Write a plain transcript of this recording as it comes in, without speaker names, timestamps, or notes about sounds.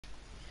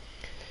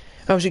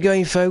How's it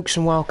going, folks,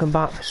 and welcome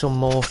back for some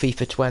more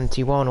FIFA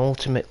 21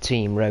 Ultimate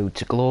Team Road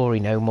to Glory,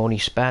 no money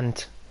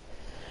spent.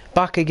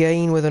 Back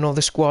again with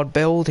another squad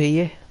build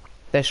here,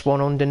 this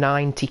one under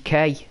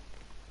 90k.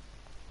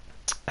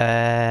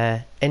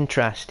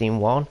 Interesting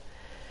one,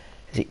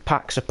 as it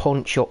packs a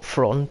punch up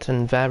front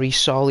and very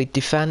solid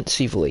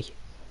defensively.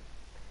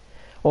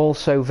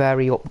 Also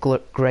very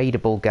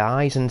upgradable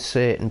guys in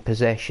certain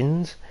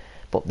positions,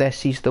 but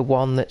this is the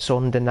one that's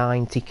under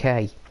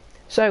 90k.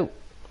 So,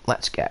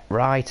 let's get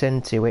right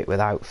into it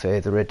without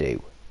further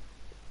ado.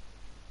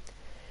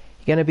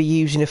 You're going to be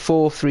using a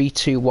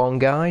 4-3-2-1,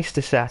 guys,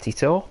 to set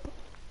it up.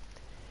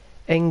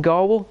 In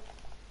goal,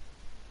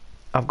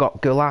 I've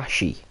got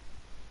Gulashi.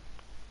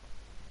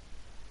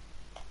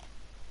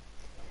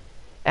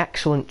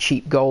 Excellent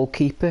cheap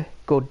goalkeeper,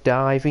 good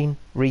diving,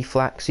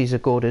 reflexes are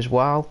good as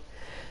well.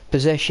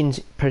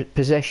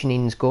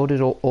 Positioning's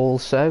good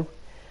also,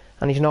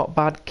 and he's not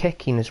bad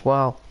kicking as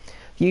well.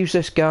 Used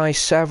this guy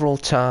several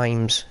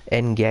times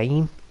in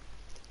game,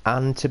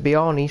 and to be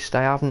honest,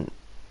 I haven't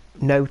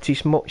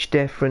noticed much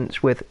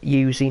difference with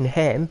using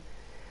him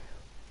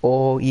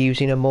or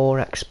using a more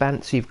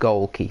expensive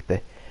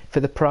goalkeeper. For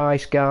the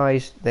price,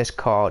 guys, this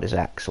card is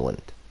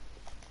excellent.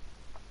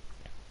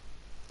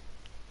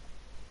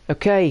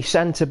 Okay,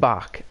 centre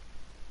back.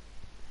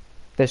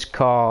 This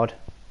card,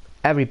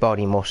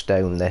 everybody must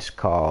own this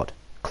card.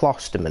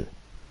 Klosterman.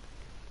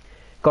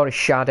 Got a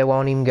shadow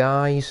on him,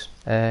 guys.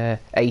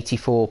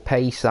 84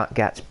 pace, that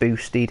gets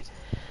boosted.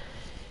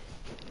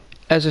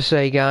 As I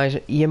say, guys,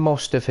 you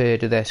must have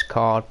heard of this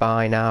card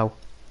by now.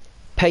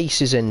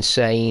 Pace is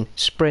insane,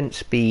 sprint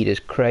speed is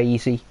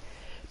crazy,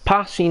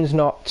 passing's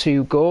not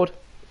too good,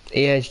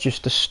 he is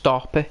just a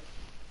stopper,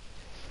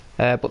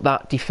 but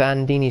that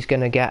defending is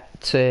going to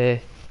get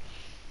a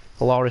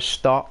lot of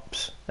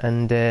stops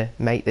and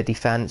make the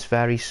defence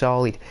very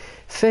solid.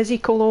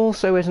 Physical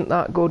also isn't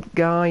that good,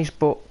 guys,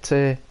 but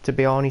to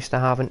be honest, I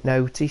haven't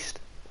noticed.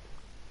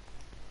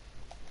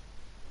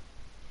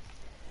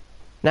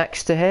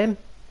 Next to him,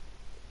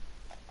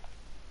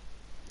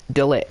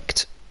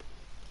 Delict.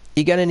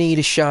 You're going to need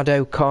a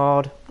shadow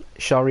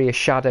a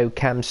shadow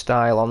chem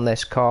style on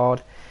this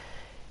card.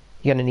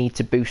 You're going to need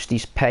to boost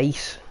his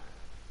pace.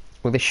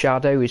 With a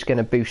shadow, he's going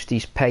to boost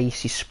his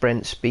pace, his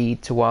sprint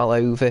speed to well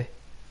over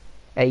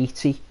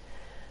 80.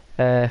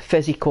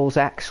 Physical's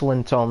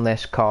excellent on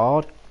this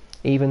card,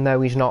 even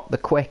though he's not the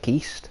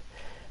quickest.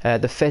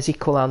 The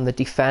physical and the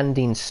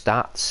defending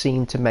stats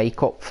seem to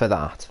make up for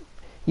that.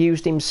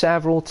 Used him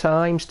several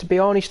times. To be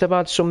honest, I've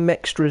had some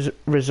mixed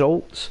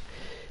results,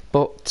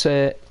 but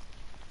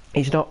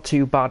he's not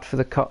too bad for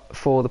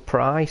the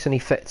price, and he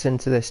fits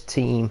into this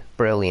team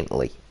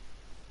brilliantly.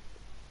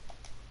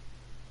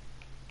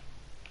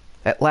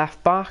 At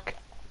left back,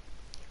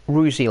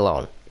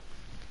 Roussillon.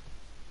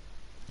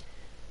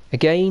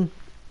 Again,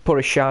 put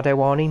a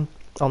shadow on him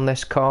on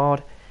this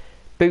card.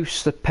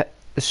 Boosts the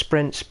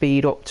sprint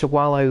speed up to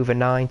well over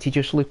 90.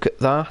 Just look at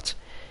that.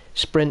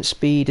 Sprint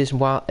speed is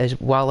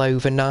well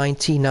over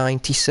 90,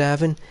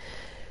 97.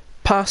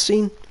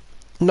 Passing,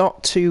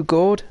 not too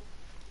good.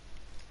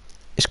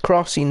 His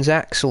crossing's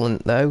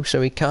excellent though,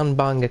 so he can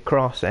bang a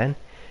cross in.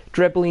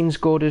 Dribbling's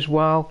good as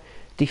well.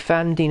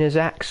 Defending is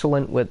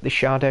excellent with the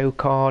shadow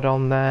card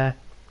on there.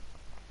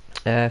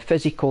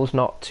 Physical's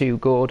not too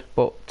good,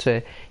 but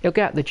he'll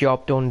get the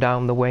job done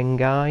down the wing,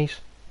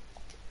 guys.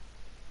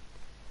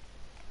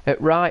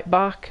 At right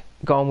back,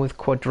 gone with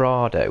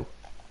Cuadrado.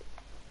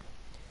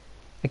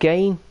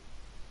 Again,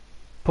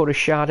 put a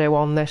shadow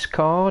on this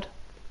card.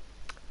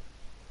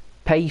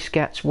 Pace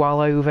gets well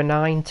over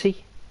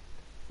 90.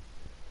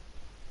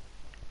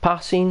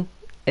 Passing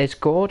is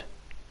good.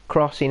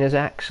 Crossing is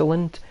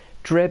excellent.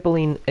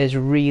 Dribbling is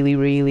really,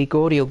 really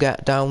good. He'll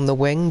get down the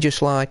wing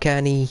just like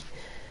any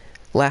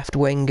left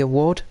winger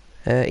would,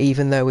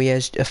 even though he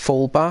is a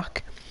full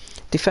back.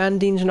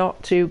 Defending's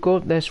not too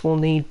good. This will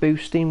need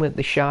boosting with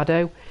the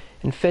shadow,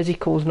 and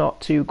physical's not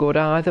too good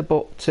either,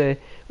 but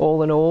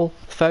all in all,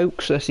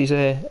 folks, this is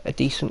a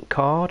decent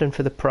card, and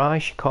for the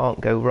price you can't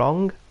go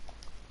wrong.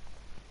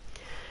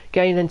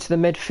 Getting into the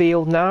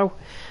midfield now,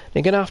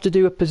 you're going to have to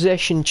do a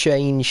position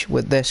change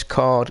with this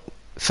card,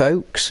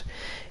 folks.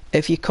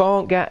 If you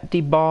can't get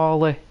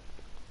Dybala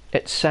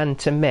at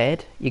centre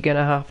mid, you're going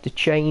to have to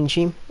change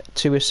him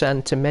to a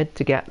centre mid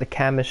to get the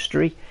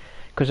chemistry,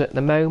 because at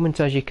the moment,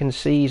 as you can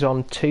see, he's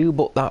on 2,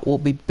 but that will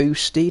be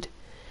boosted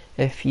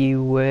if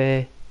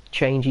you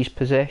change his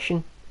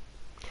position.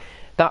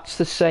 That's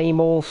the same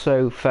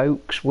also,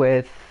 folks,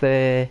 with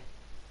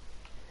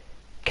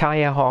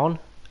Callejon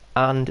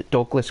and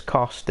Douglas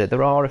Costa.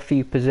 There are a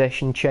few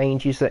position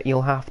changes that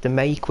you'll have to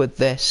make with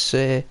this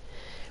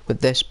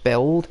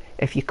build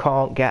if you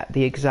can't get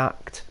the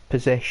exact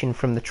position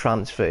from the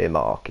transfer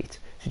market.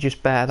 So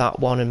just bear that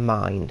one in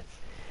mind.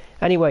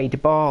 Anyway,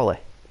 Dybala,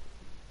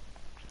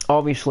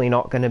 obviously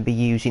not going to be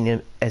using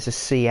him as a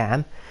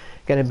CM.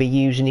 Going to be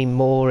using him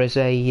more as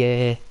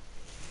a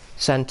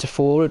centre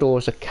forward or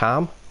as a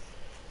cam.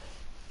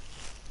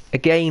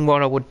 Again,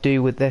 what I would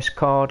do with this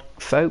card,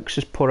 folks,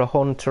 is put a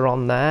hunter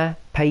on there.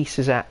 Pace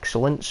is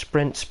excellent,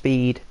 sprint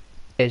speed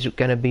is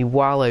going to be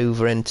well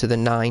over into the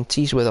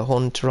 90s with a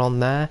hunter on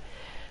there,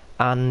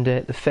 and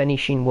the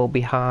finishing will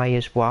be high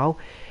as well.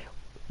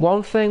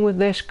 One thing with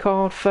this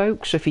card,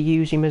 folks, if you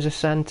use him as a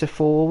centre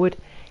forward,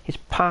 his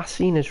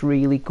passing is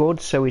really good,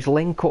 so his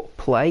link-up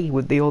play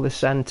with the other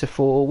centre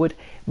forward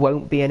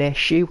won't be an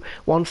issue.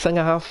 One thing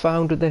I have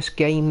found with this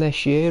game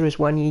this year is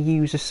when you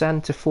use a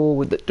centre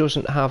forward that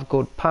doesn't have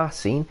good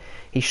passing,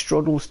 he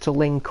struggles to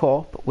link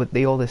up with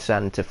the other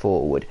centre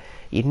forward.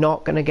 You're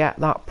not going to get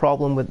that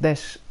problem with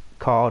this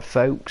card,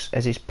 folks,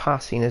 as his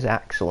passing is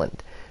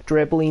excellent.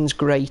 Dribbling's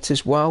great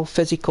as well,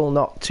 physical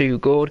not too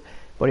good,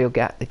 but he'll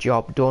get the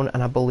job done,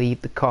 and I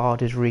believe the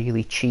card is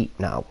really cheap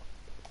now.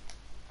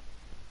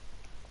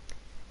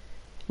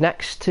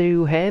 Next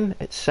to him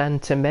at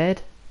centre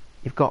mid,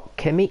 you've got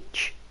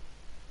Kimmich.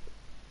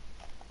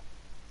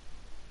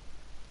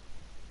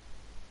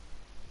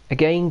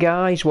 Again,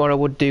 guys, what I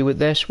would do with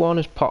this one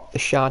is pop the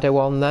shadow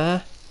on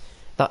there.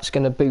 That's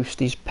going to boost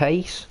his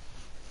pace.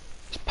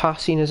 His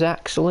passing is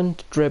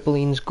excellent,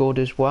 dribbling's good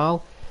as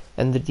well,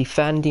 and the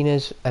defending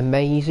is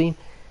amazing.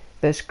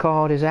 This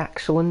card is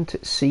excellent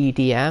at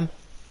CDM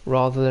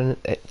rather than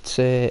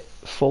at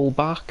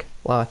full-back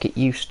like it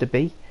used to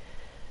be.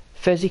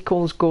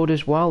 Physical's good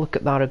as well. Look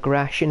at that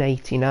aggression,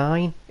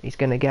 89. He's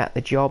going to get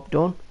the job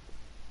done.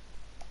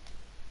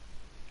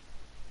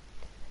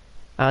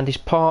 And his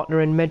partner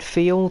in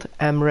midfield,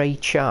 Emre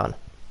Can.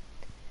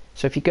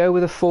 So if you go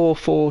with a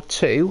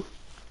 4-4-2,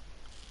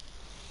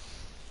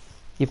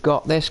 you've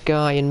got this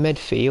guy in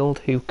midfield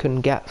who can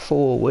get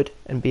forward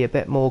and be a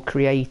bit more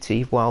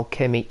creative while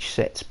Kimmich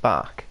sits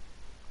back.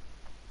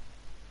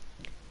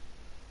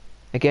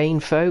 Again,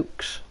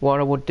 folks, what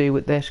I would do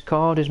with this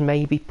card is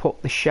maybe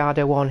put the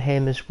shadow on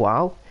him as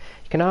well.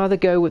 You can either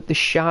go with the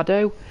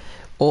shadow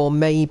or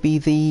maybe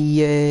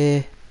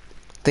the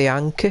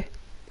anchor.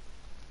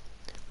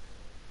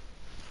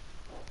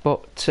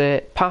 But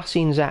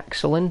passing's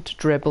excellent,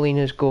 dribbling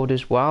is good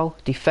as well,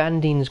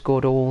 defending's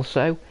good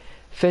also,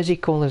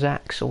 physical is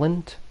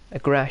excellent,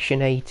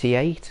 aggression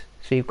 88.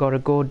 So you've got a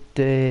good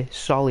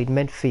solid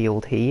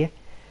midfield here.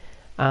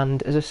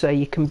 And as I say,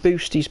 you can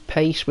boost his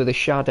pace with a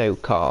shadow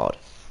card.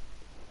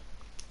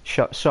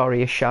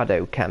 A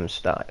shadow chem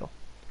style.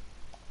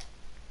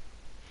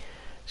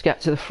 Let's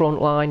get to the front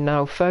line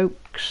now,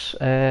 folks.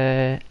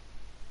 At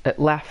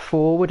left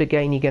forward,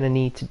 again, you're going to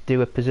need to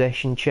do a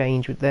position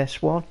change with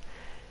this one.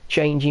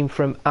 Changing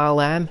from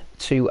LM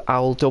to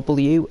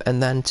LW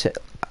and then to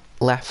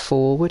left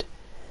forward.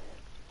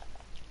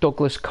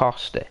 Douglas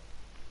Costa.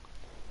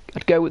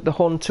 I'd go with the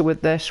hunter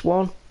with this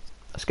one.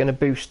 That's going to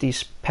boost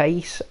his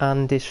pace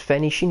and his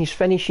finishing. His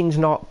finishing's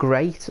not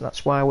great,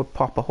 that's why I would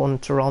pop a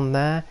hunter on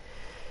there.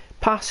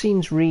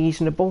 Passing's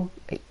reasonable.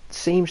 It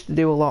seems to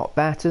do a lot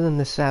better than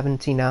the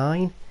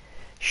 79.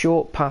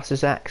 Short pass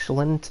is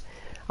excellent.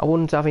 I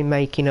wouldn't have him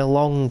making a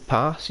long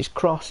pass. His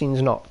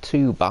crossing's not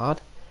too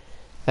bad.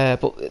 But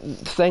the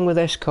thing with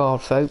this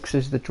card, folks,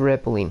 is the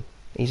dribbling.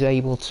 He's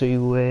able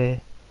to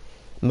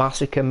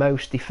massacre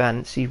most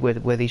defences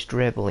with his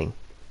dribbling.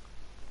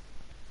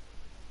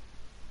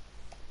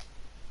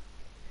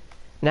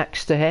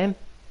 Next to him,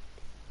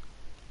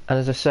 and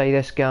as I say,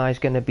 this guy's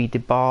going to be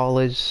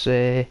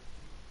Dybala's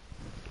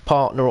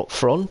partner up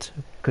front,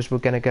 because we're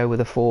going to go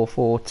with a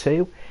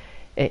 4-4-2.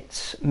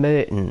 It's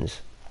Mertens.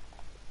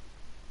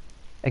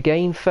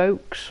 Again,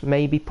 folks,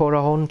 maybe put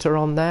a hunter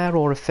on there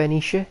or a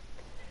finisher.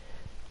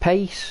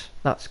 Pace,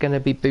 that's going to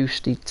be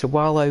boosted to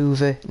well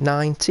over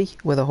 90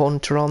 with a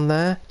hunter on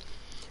there.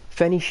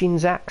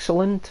 Finishing's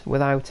excellent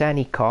without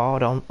any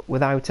card on,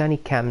 without any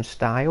chem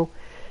style.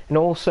 And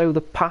also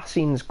the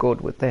passing's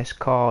good with this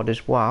card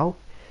as well.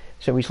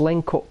 So his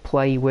link-up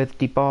play with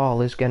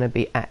Dybala is going to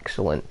be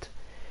excellent.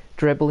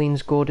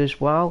 Dribbling's good as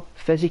well.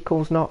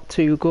 Physical's not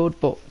too good,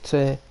 but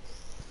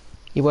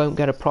you won't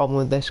get a problem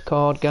with this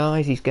card,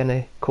 guys. He's going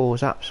to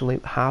cause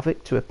absolute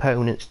havoc to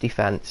opponents'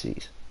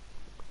 defences.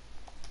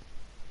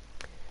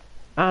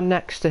 And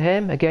next to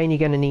him, again, you're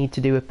going to need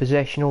to do a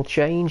positional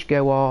change.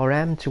 Go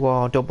RM to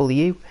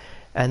RW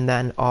and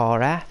then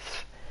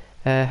RF.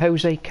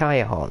 Jose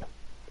Callejon.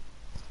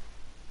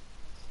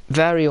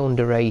 Very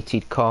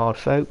underrated card,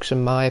 folks,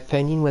 in my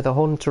opinion. With a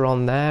hunter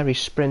on there, his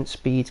sprint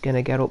speed's going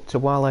to get up to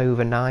well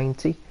over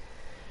 90.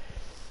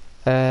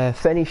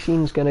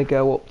 Finishing's going to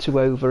go up to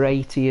over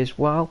 80 as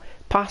well.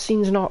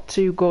 Passing's not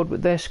too good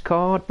with this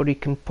card, but he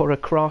can put a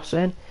cross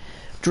in.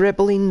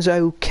 Dribbling's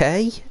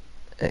okay.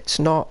 It's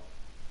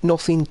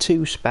nothing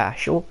too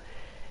special.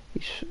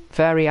 He's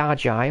very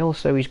agile,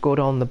 so he's good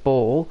on the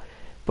ball.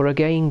 But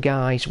again,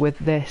 guys, with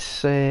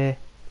this,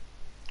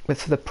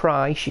 with the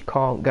price, you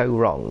can't go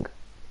wrong.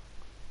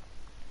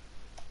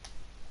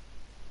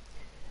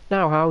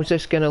 Now, how's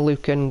this going to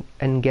look in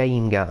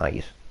game,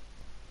 guys?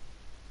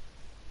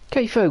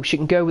 Okay, folks, you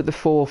can go with the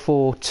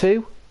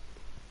 4-4-2.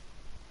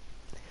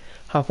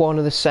 Have one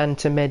of the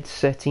centre mids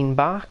sitting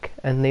back,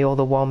 and the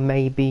other one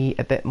may be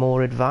a bit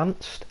more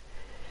advanced.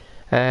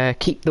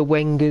 Keep the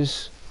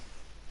wingers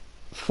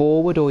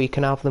forward, or you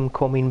can have them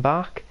coming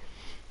back.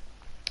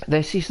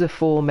 This is the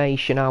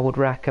formation I would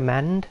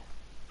recommend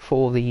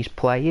for these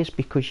players,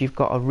 because you've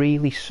got a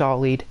really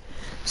solid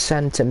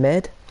centre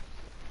mid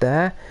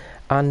there,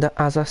 and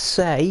as I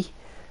say,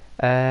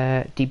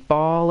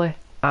 Dybala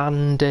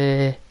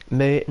and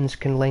Mertens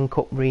can link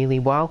up really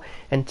well,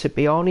 and to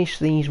be honest,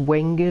 these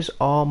wingers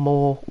are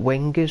more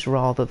wingers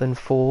rather than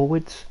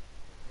forwards,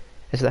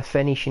 as their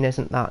finishing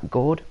isn't that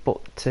good,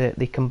 but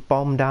they can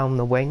bomb down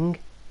the wing.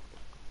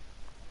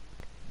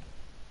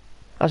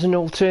 As an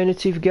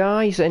alternative,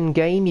 guys, in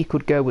game you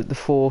could go with the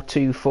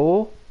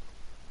 4-2-4.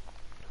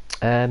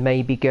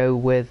 Maybe go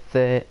with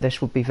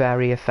this would be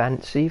very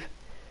offensive.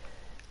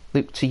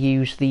 Look to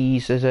use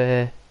these as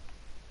a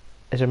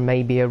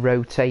maybe a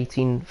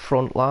rotating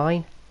front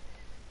line.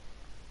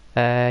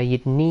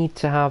 You'd need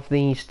to have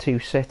these two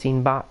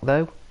sitting back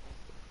though,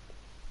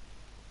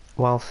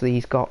 whilst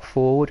these got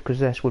forward, because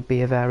this would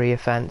be a very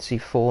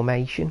offensive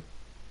formation.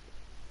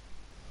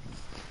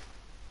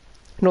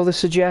 Another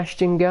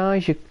suggestion,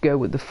 guys, you could go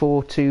with the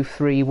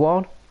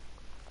 4-2-3-1.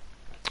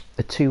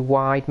 The two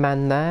wide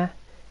men there,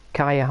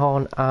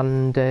 Callejon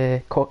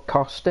and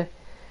Costa.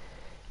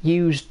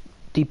 Use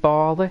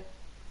Dybala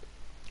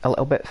a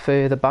little bit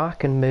further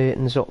back and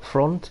Mertens up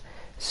front.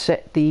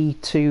 Set the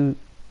two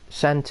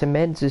centre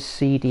mids as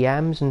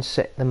CDMs and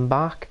sit them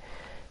back.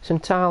 It's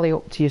entirely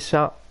up to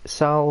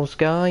yourselves,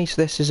 guys.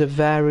 This is a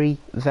very,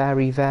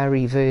 very,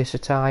 very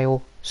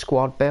versatile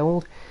squad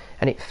build,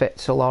 and it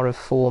fits a lot of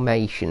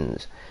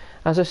formations.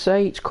 As I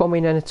say, it's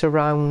coming in at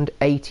around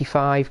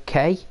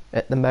 85k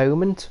at the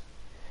moment,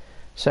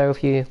 so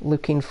if you're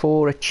looking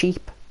for a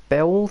cheap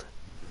build,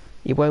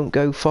 you won't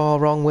go far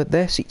wrong with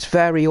this. It's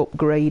very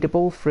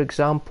upgradable. For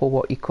example,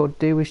 what you could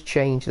do is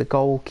change the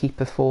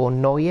goalkeeper for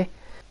Neuer,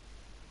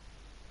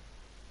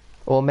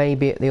 or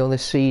maybe at the other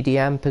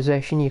CDM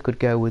position you could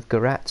go with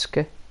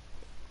Goretzka.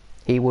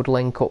 He would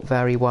link up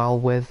very well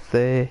with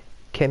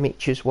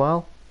Kimmich as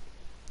well.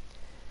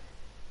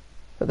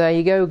 But there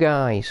you go,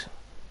 guys.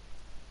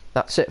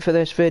 That's it for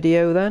this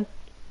video then.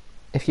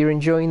 If you're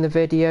enjoying the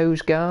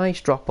videos, guys,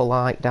 drop a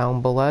like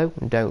down below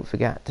and don't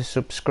forget to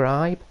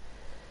subscribe.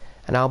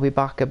 And I'll be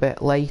back a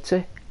bit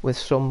later with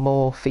some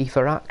more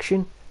FIFA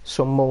action,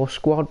 some more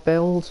squad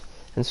builds,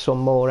 and some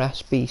more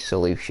SBC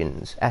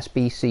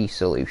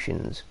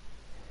solutions.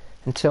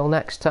 Until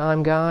next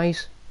time,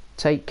 guys,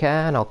 take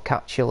care and I'll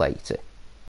catch you later.